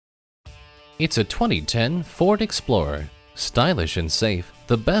It's a 2010 Ford Explorer. Stylish and safe,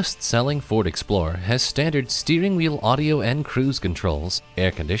 the best-selling Ford Explorer has standard steering wheel audio and cruise controls,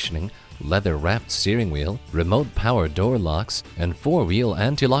 air conditioning, leather-wrapped steering wheel, remote power door locks, and four-wheel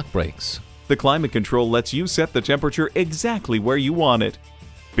anti-lock brakes. The climate control lets you set the temperature exactly where you want it.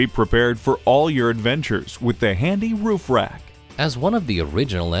 Be prepared for all your adventures with the handy roof rack. As one of the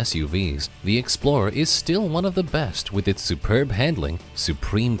original SUVs, the Explorer is still one of the best with its superb handling,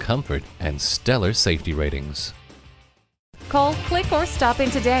 supreme comfort, and stellar safety ratings. Call, click, or stop in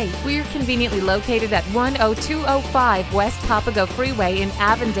today. We're conveniently located at 10205 West Papago Freeway in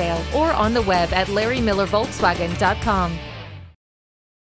Avondale or on the web at LarryMillerVolkswagen.com.